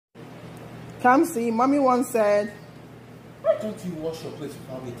Kamsi, mommy once said, why don't you wash your plates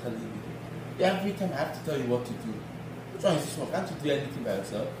without me telling you? Every time I have to tell you what to do. Which one is this one? Can't you do anything by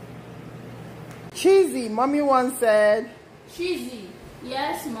yourself? Cheesy, mommy once said, Cheesy,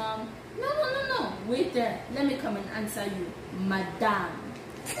 yes, mom. No. Wait there. Let me come and answer you, madam.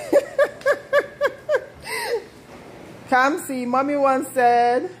 Kamsi, mommy once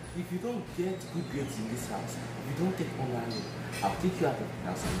said, if you don't get good grades in this house, if you don't take online, I'll take you out of the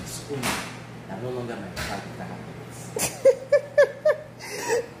house and disown you. I'm no longer my child if that happens.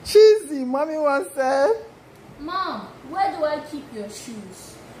 Cheesy, mommy once said, Mom, where do I keep your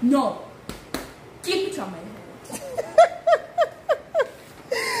shoes? No. Keep it on my head.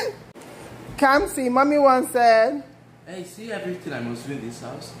 Kamsi, mommy once said, hey, see everything I must do in this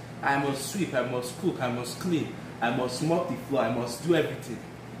house? I must sweep, I must cook, I must clean, I must mop the floor, I must do everything.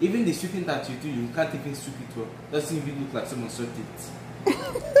 Even the sweeping that you do, you can't even sweep it well. Doesn't even look like someone swept it.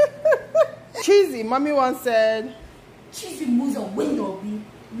 Cheesy, mommy once said, Cheesy moves a window, B.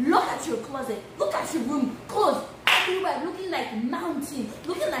 Look at your closet. Look at your room. Clothes everywhere, looking like mountain,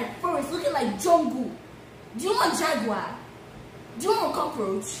 looking like forest, looking like jungle. Do you want jaguar? Do you want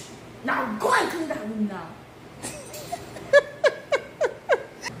cockroach? Now go and clean that room now.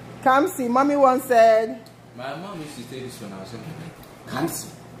 Kamsi, mommy once said, my mom used to say this when I was young. Kamsi,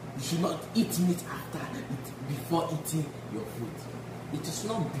 you should not eat meat before eating your food. It is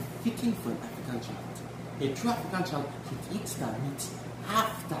not befitting for an African child. A true African child should eat their meat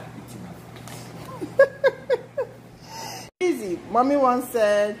after eating their food. Cheesy, mommy once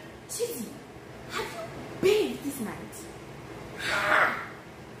said, Cheesy, have you bathed this night? Ha!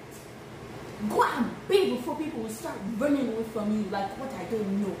 Go and bathe before people will start running away from you like what I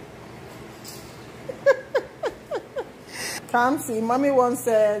don't know. Kamsi, mommy once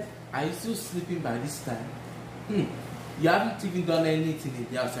said, are you still sleeping by this time? You haven't even done anything in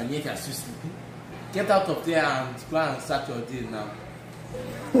the house and yet you're still sleeping? Get out of there and go and start your day now.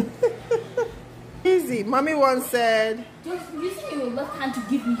 Easy, mommy once said, You're using your left hand to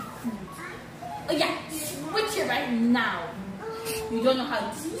give me food. Oh yeah, switch it right now. You don't know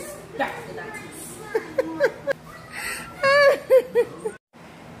how disrespectful that is.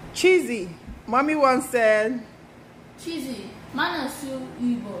 Cheesy, mommy once said, Cheesy, mana su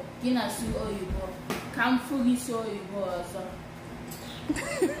Igbo, gina su Oyibo, kamfuri su Oyibo also.